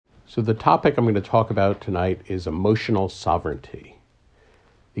So the topic I'm going to talk about tonight is emotional sovereignty.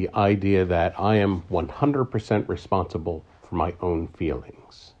 The idea that I am 100% responsible for my own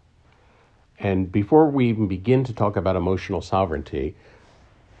feelings. And before we even begin to talk about emotional sovereignty,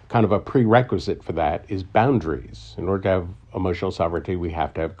 kind of a prerequisite for that is boundaries. In order to have emotional sovereignty, we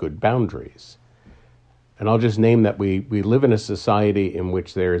have to have good boundaries. And I'll just name that we live in a society in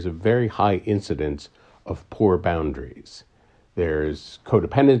which there is a very high incidence of poor boundaries. There's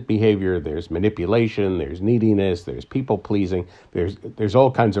codependent behavior, there's manipulation, there's neediness, there's people pleasing, there's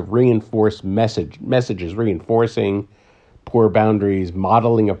all kinds of reinforced messages reinforcing poor boundaries,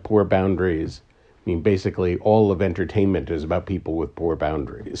 modeling of poor boundaries. I mean, basically all of entertainment is about people with poor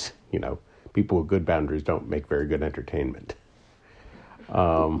boundaries. You know, people with good boundaries don't make very good entertainment.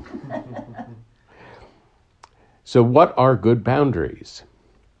 So what are good boundaries?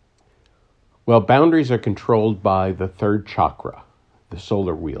 Well, boundaries are controlled by the third chakra, the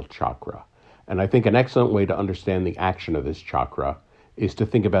solar wheel chakra. And I think an excellent way to understand the action of this chakra is to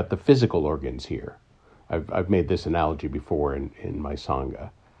think about the physical organs here. I've made this analogy before in my Sangha.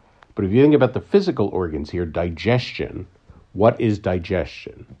 But if you think about the physical organs here, digestion, what is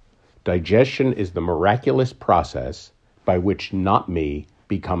digestion? Digestion is the miraculous process by which not me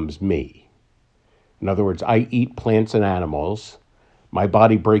becomes me. In other words, I eat plants and animals. My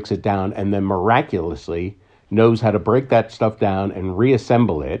body breaks it down and then miraculously knows how to break that stuff down and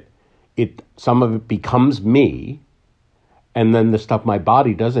reassemble it. Some of it becomes me, and then the stuff my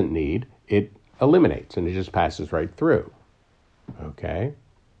body doesn't need, it eliminates and it just passes right through. Okay?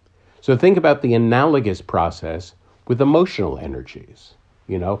 So think about the analogous process with emotional energies.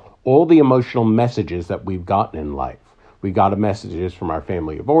 You know, all the emotional messages that we've gotten in life. We got messages from our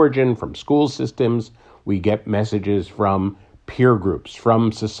family of origin, from school systems. We get messages from peer groups, from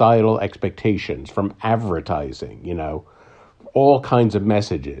societal expectations, from advertising, you know, all kinds of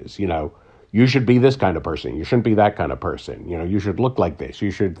messages, you know, you should be this kind of person, you shouldn't be that kind of person, you know, you should look like this,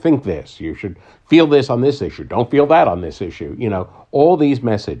 you should think this, you should feel this on this issue, don't feel that on this issue, you know, all these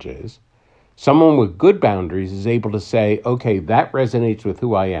messages. Someone with good boundaries is able to say, okay, that resonates with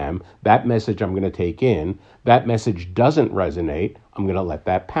who I am, that message I'm going to take in, that message doesn't resonate, I'm going to let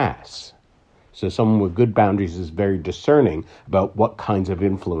that pass. So someone with good boundaries is very discerning about what kinds of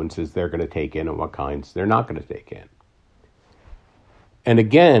influences they're going to take in and what kinds they're not going to take in. And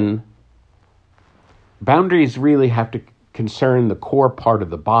again, boundaries really have to concern the core part of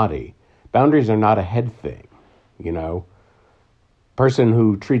the body. Boundaries are not a head thing, you know. Person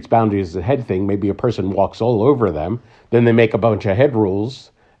who treats boundaries as a head thing, maybe a person walks all over them, then they make a bunch of head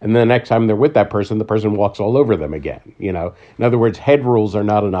rules, and then the next time they're with that person, the person walks all over them again, you know. In other words, head rules are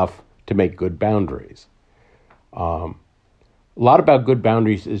not enough to make good boundaries. A lot about good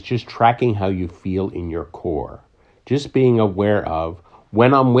boundaries is just tracking how you feel in your core. Just being aware of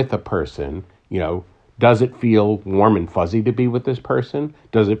when I'm with a person, you know, does it feel warm and fuzzy to be with this person?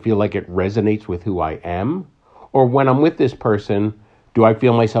 Does it feel like it resonates with who I am? Or when I'm with this person, do I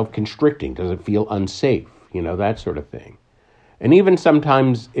feel myself constricting? Does it feel unsafe? You know, that sort of thing. And even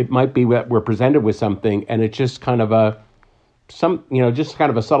sometimes it might be that we're presented with something and it's just kind of just kind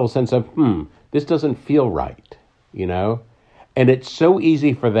of a subtle sense of, this doesn't feel right, you know? And it's so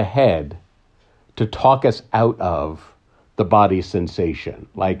easy for the head to talk us out of the body's sensation.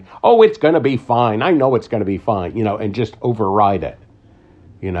 Like, oh, it's going to be fine. I know it's going to be fine, you know, and just override it,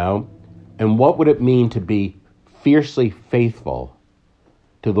 you know? And what would it mean to be fiercely faithful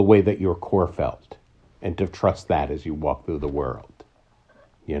to the way that your core felt and to trust that as you walk through the world,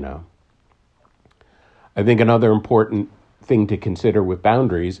 you know? I think another important thing to consider with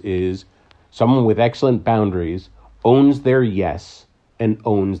boundaries is someone with excellent boundaries owns their yes and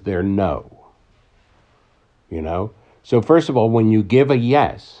owns their no. You know? So first of all, when you give a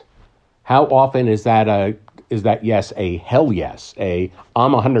yes, how often is that yes a hell yes, a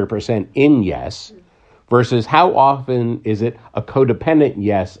I'm 100% in yes, versus how often is it a codependent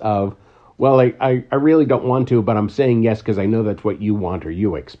yes of, well, I really don't want to, but I'm saying yes because I know that's what you want or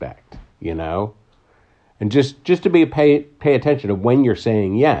you expect, you know? And just to pay attention to when you're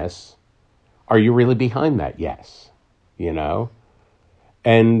saying yes, are you really behind that yes? You know?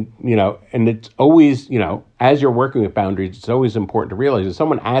 And, you know, and it's always, you know, as you're working with boundaries, it's always important to realize if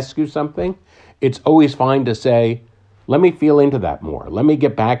someone asks you something, it's always fine to say, let me feel into that more. Let me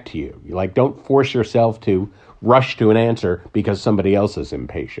get back to you. Like, don't force yourself to rush to an answer because somebody else is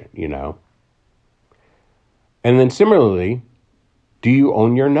impatient, you know? And then similarly, do you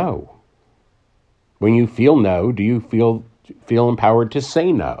own your no? When you feel no, do you feel empowered to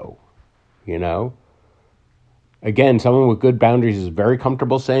say no? You know? Again, someone with good boundaries is very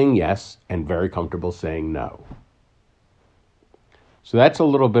comfortable saying yes and very comfortable saying no. So that's a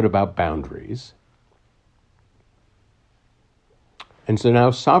little bit about boundaries. And so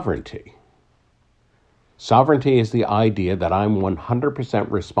now sovereignty. Sovereignty is the idea that I'm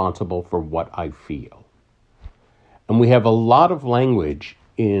 100% responsible for what I feel. And we have a lot of language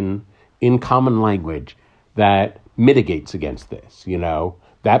in common language that mitigates against this.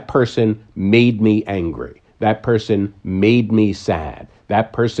 That person made me angry. That person made me sad.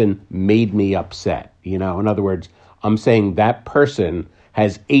 That person made me upset. In other words, I'm saying that person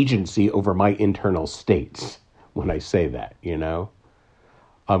has agency over my internal states when I say that,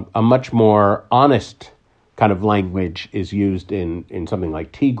 A much more honest kind of language is used in something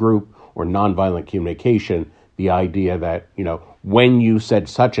like T group or nonviolent communication, the idea that, when you said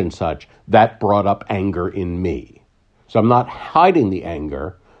such and such, that brought up anger in me. So I'm not hiding the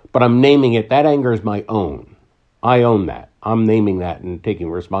anger, but I'm naming it. That anger is my own. I own that. I'm naming that and taking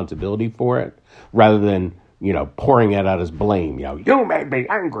responsibility for it rather than, pouring it out as blame. You made me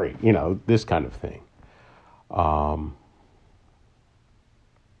angry, this kind of thing. I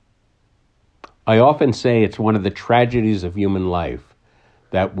often say it's one of the tragedies of human life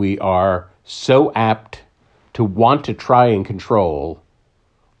that we are so apt to want to try and control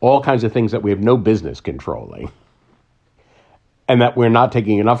all kinds of things that we have no business controlling, and that we're not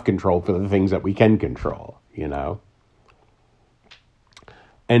taking enough control for the things that we can control,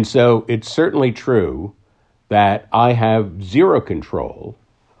 And so it's certainly true that I have zero control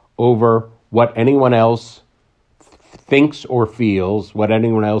over what anyone else thinks or feels, what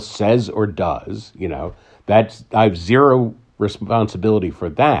anyone else says or does, I have zero responsibility for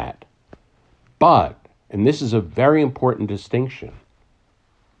that. But, and this is a very important distinction,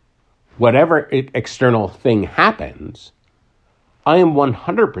 whatever external thing happens, I am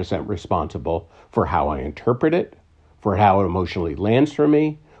 100% responsible for how I interpret it, for how it emotionally lands for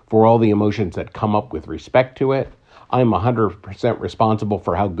me, for all the emotions that come up with respect to it. I'm 100% responsible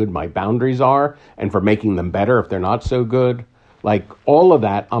for how good my boundaries are and for making them better if they're not so good. Like all of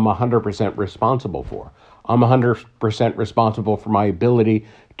that, I'm 100% responsible for. I'm 100% responsible for my ability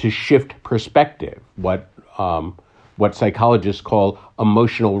to shift perspective, what psychologists call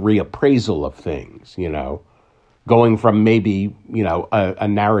emotional reappraisal of things, going from maybe, a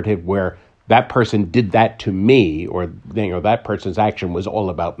narrative where that person did that to me or, that person's action was all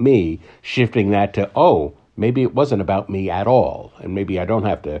about me, shifting that to, maybe it wasn't about me at all. And maybe I don't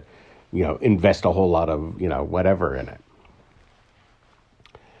have to, invest a whole lot of, whatever in it.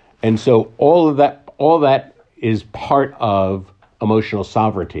 And so all that is part of emotional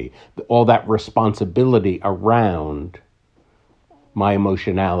sovereignty, all that responsibility around my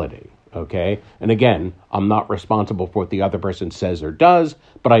emotionality. Okay. And again, I'm not responsible for what the other person says or does,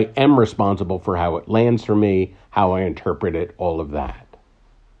 but I am responsible for how it lands for me, how I interpret it, all of that.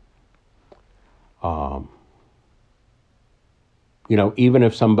 Even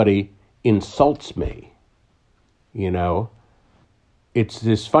if somebody insults me, it's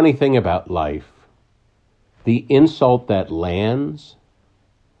this funny thing about life. The insult that lands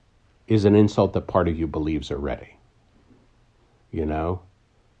is an insult that part of you believes already,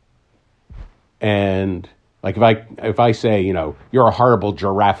 And like if I say, you're a horrible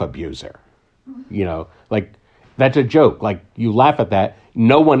giraffe abuser, like that's a joke. Like you laugh at that.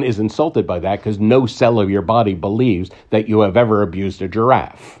 No one is insulted by that because no cell of your body believes that you have ever abused a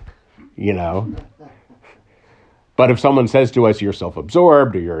giraffe, But if someone says to us, you're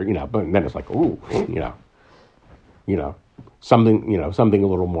self-absorbed or you're, but then it's like, ooh, something a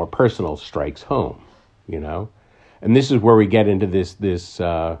little more personal strikes home, And this is where we get into this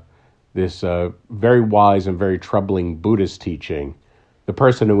very wise and very troubling Buddhist teaching. The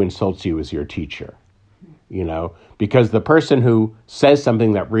person who insults you is your teacher, because the person who says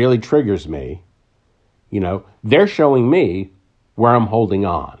something that really triggers me, they're showing me where I'm holding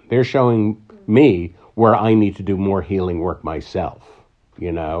on. They're showing me where I need to do more healing work myself,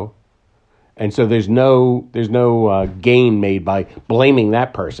 And so there's no gain made by blaming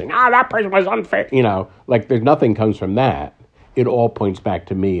that person. That person was unfair, like there's nothing comes from that. It all points back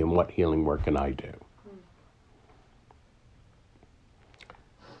to me and what healing work can I do.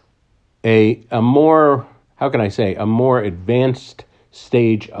 A more advanced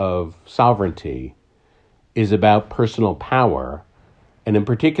stage of sovereignty is about personal power, and in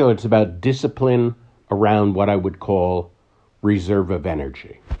particular, it's about discipline around what I would call reserve of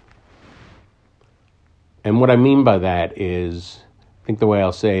energy. And what I mean by that is, I think the way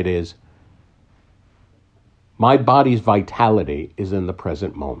I'll say it is, my body's vitality is in the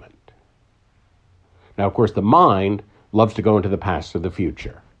present moment. Now, of course, the mind loves to go into the past or the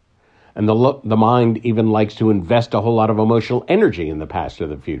future. And the mind even likes to invest a whole lot of emotional energy in the past or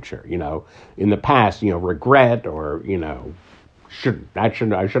the future. In the past, regret or, I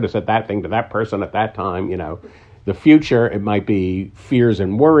should have said that thing to that person at that time, The future, it might be fears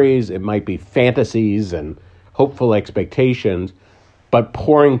and worries, it might be fantasies and hopeful expectations, but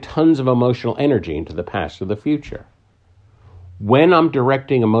pouring tons of emotional energy into the past or the future. When I'm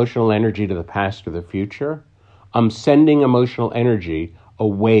directing emotional energy to the past or the future, I'm sending emotional energy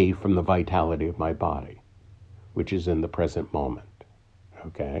away from the vitality of my body, which is in the present moment.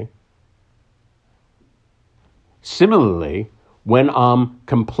 Okay? Similarly, when I'm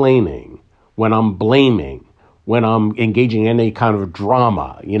complaining, when I'm blaming, when I'm engaging in any kind of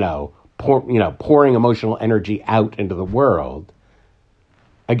drama, pouring emotional energy out into the world,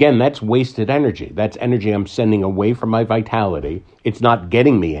 again, that's wasted energy. That's energy I'm sending away from my vitality. It's not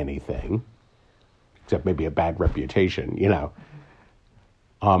getting me anything, except maybe a bad reputation,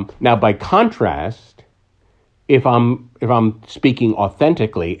 Now, by contrast, if I'm speaking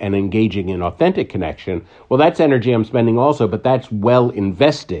authentically and engaging in authentic connection, well, that's energy I'm spending also, but that's well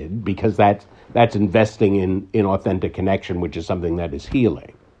invested because that's investing in authentic connection, which is something that is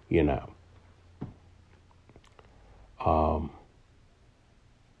healing,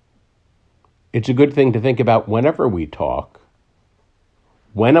 It's a good thing to think about whenever we talk.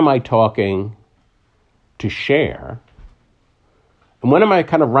 When am I talking to share? And when am I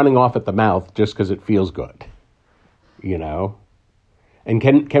kind of running off at the mouth just because it feels good? And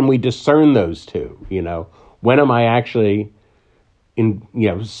can we discern those two? When am I actually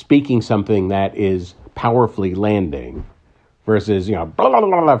speaking something that is powerfully landing versus, blah, blah,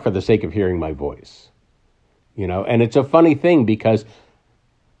 blah, blah, for the sake of hearing my voice, and it's a funny thing because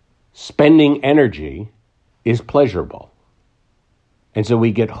spending energy is pleasurable. And so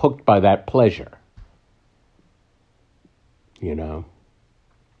we get hooked by that pleasure,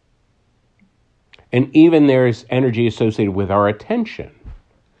 And even there's energy associated with our attention.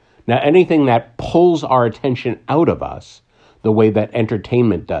 Now, anything that pulls our attention out of us, the way that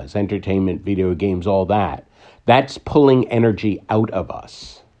entertainment does, entertainment, video games, all that, that's pulling energy out of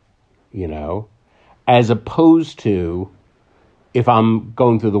us, as opposed to if I'm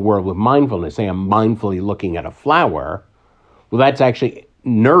going through the world with mindfulness, say I'm mindfully looking at a flower, well, that's actually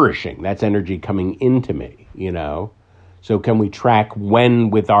nourishing. That's energy coming into me, So can we track when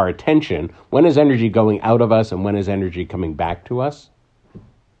with our attention, when is energy going out of us and when is energy coming back to us?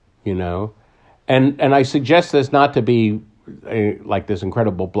 And I suggest this not to be like this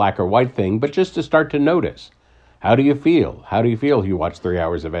incredible black or white thing, but just to start to notice. How do you feel? How do you feel if you watch 3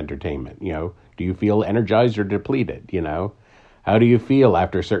 hours of entertainment? Do you feel energized or depleted? How do you feel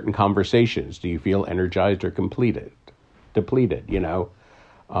after certain conversations? Do you feel energized or depleted?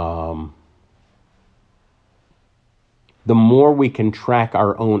 The more we can track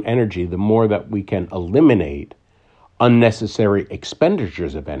our own energy, the more that we can eliminate unnecessary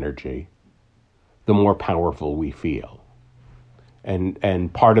expenditures of energy, the more powerful we feel.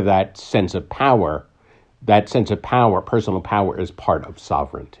 And part of that sense of power, personal power, is part of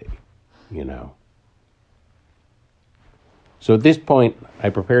sovereignty, So at this point,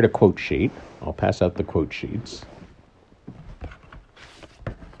 I prepared a quote sheet. I'll pass out the quote sheets.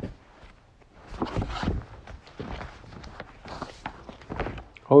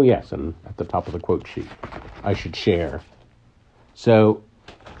 Oh, yes, and at the top of the quote sheet, I should share. So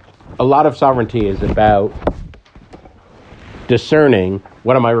a lot of sovereignty is about discerning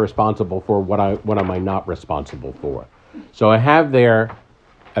what am I responsible for, what am I not responsible for. So I have there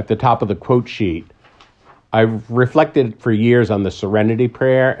at the top of the quote sheet, I've reflected for years on the Serenity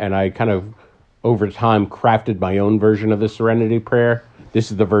Prayer, and I kind of, over time, crafted my own version of the Serenity Prayer.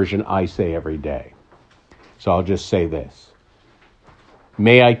 This is the version I say every day. So I'll just say this.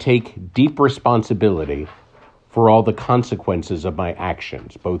 May I take deep responsibility for all the consequences of my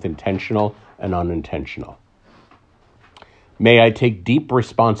actions, both intentional and unintentional. May I take deep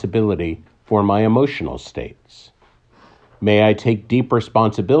responsibility for my emotional states. May I take deep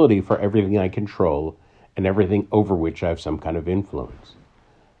responsibility for everything I control and everything over which I have some kind of influence.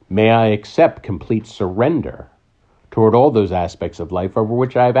 May I accept complete surrender toward all those aspects of life over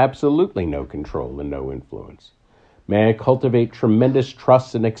which I have absolutely no control and no influence. May I cultivate tremendous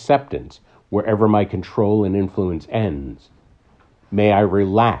trust and acceptance wherever my control and influence ends. May I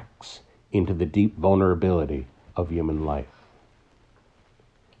relax into the deep vulnerability of human life.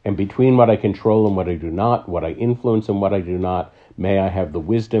 And between what I control and what I do not, what I influence and what I do not, may I have the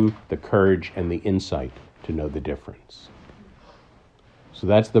wisdom, the courage, and the insight to know the difference. So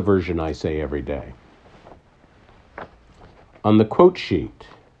that's the version I say every day. On the quote sheet,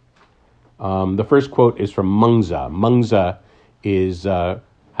 the first quote is from Mengzi. Mengzi is,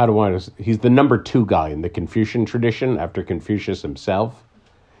 he's the number 2 guy in the Confucian tradition after Confucius himself.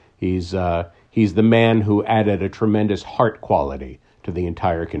 He's He's the man who added a tremendous heart quality to the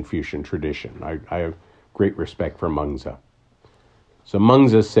entire Confucian tradition. I have great respect for Mengzi. So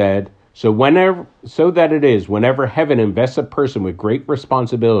Mengzi said, so that it is, whenever heaven invests a person with great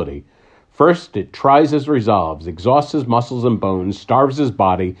responsibility, first it tries his resolves, exhausts his muscles and bones, starves his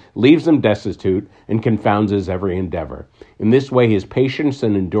body, leaves him destitute, and confounds his every endeavor. In this way his patience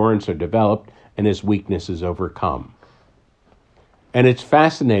and endurance are developed, and his weakness is overcome. And it's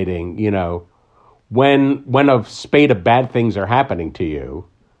fascinating, when a spate of bad things are happening to you,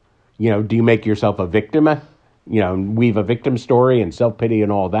 do you make yourself a victim, weave a victim story and self-pity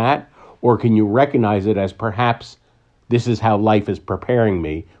and all that? Or can you recognize it as perhaps this is how life is preparing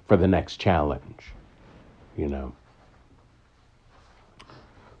me for the next challenge,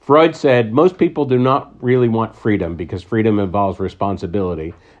 Freud said, most people do not really want freedom because freedom involves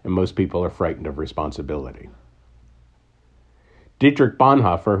responsibility, and most people are frightened of responsibility. Dietrich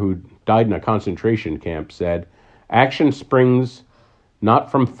Bonhoeffer, who died in a concentration camp, said, action springs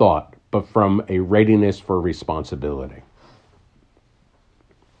not from thought, but from a readiness for responsibility.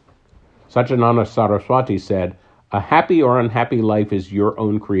 Satyananda Saraswati said, a happy or unhappy life is your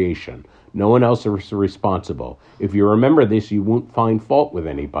own creation. No one else is responsible. If you remember this, you won't find fault with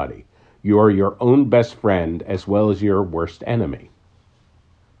anybody. You are your own best friend as well as your worst enemy.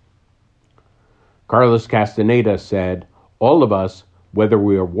 Carlos Castaneda said, all of us, whether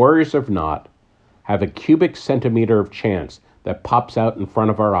we are warriors or not, have a cubic centimeter of chance that pops out in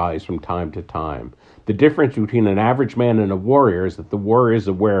front of our eyes from time to time. The difference between an average man and a warrior is that the warrior is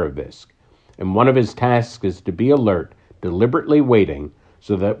aware of this, and one of his tasks is to be alert, deliberately waiting,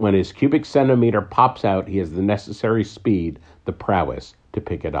 so that when his cubic centimeter pops out, he has the necessary speed, the prowess, to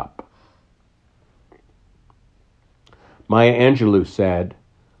pick it up. Maya Angelou said,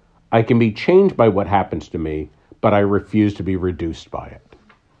 I can be changed by what happens to me, but I refuse to be reduced by it.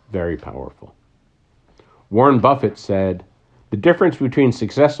 Very powerful. Warren Buffett said, the difference between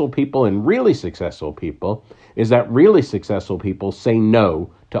successful people and really successful people is that really successful people say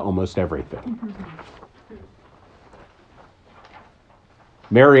no to almost everything.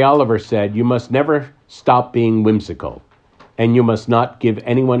 Mary Oliver said, you must never stop being whimsical, and you must not give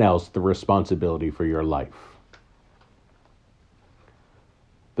anyone else the responsibility for your life.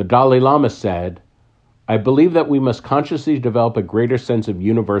 The Dalai Lama said, I believe that we must consciously develop a greater sense of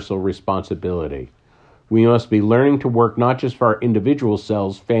universal responsibility. We must be learning to work not just for our individual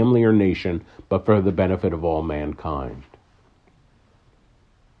selves, family, or nation, but for the benefit of all mankind.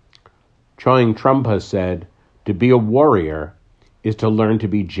 Choying Trungpa said, to be a warrior is to learn to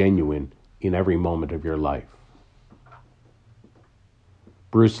be genuine in every moment of your life.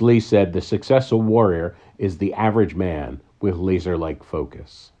 Bruce Lee said, the successful warrior is the average man with laser-like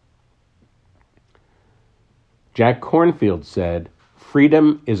focus. Jack Kornfield said,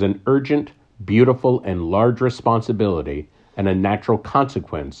 freedom is an urgent, beautiful, and large responsibility and a natural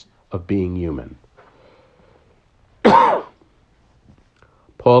consequence of being human.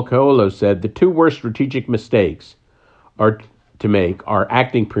 Paul Coelho said, the two worst strategic mistakes to make are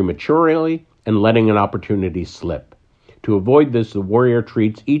acting prematurely and letting an opportunity slip. To avoid this, the warrior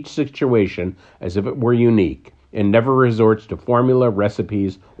treats each situation as if it were unique and never resorts to formula,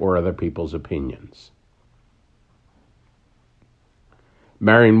 recipes, or other people's opinions.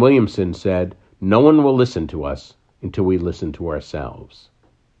 Marianne Williamson said, no one will listen to us until we listen to ourselves.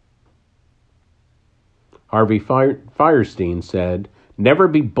 Harvey Fierstein said, never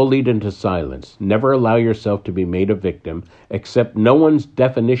be bullied into silence. Never allow yourself to be made a victim. Accept no one's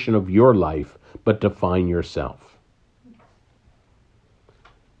definition of your life, but define yourself.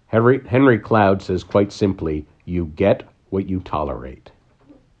 Henry Cloud says quite simply, you get what you tolerate.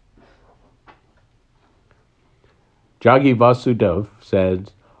 Jagi Vasudev says,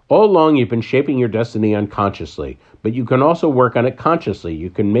 all along you've been shaping your destiny unconsciously, but you can also work on it consciously.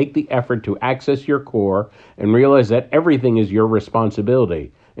 You can make the effort to access your core and realize that everything is your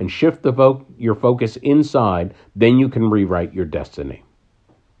responsibility and shift your focus inside, then you can rewrite your destiny.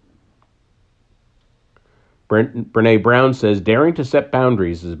 Brene Brown says, daring to set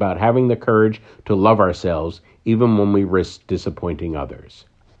boundaries is about having the courage to love ourselves even when we risk disappointing others.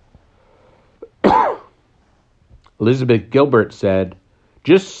 Elizabeth Gilbert said,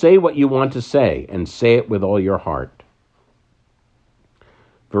 just say what you want to say and say it with all your heart.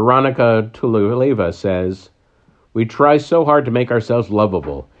 Veronica Tululeva says, we try so hard to make ourselves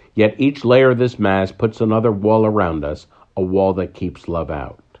lovable, yet each layer of this mask puts another wall around us, a wall that keeps love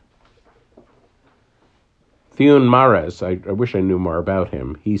out. Theun Mares, I wish I knew more about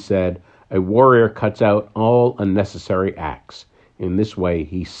him, he said, a warrior cuts out all unnecessary acts. In this way,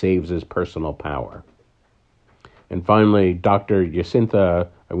 he saves his personal power. And finally, Dr. Jacinta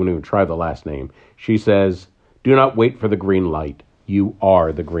I wouldn't even try the last name. She says, "Do not wait for the green light. You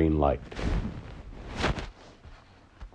are the green light."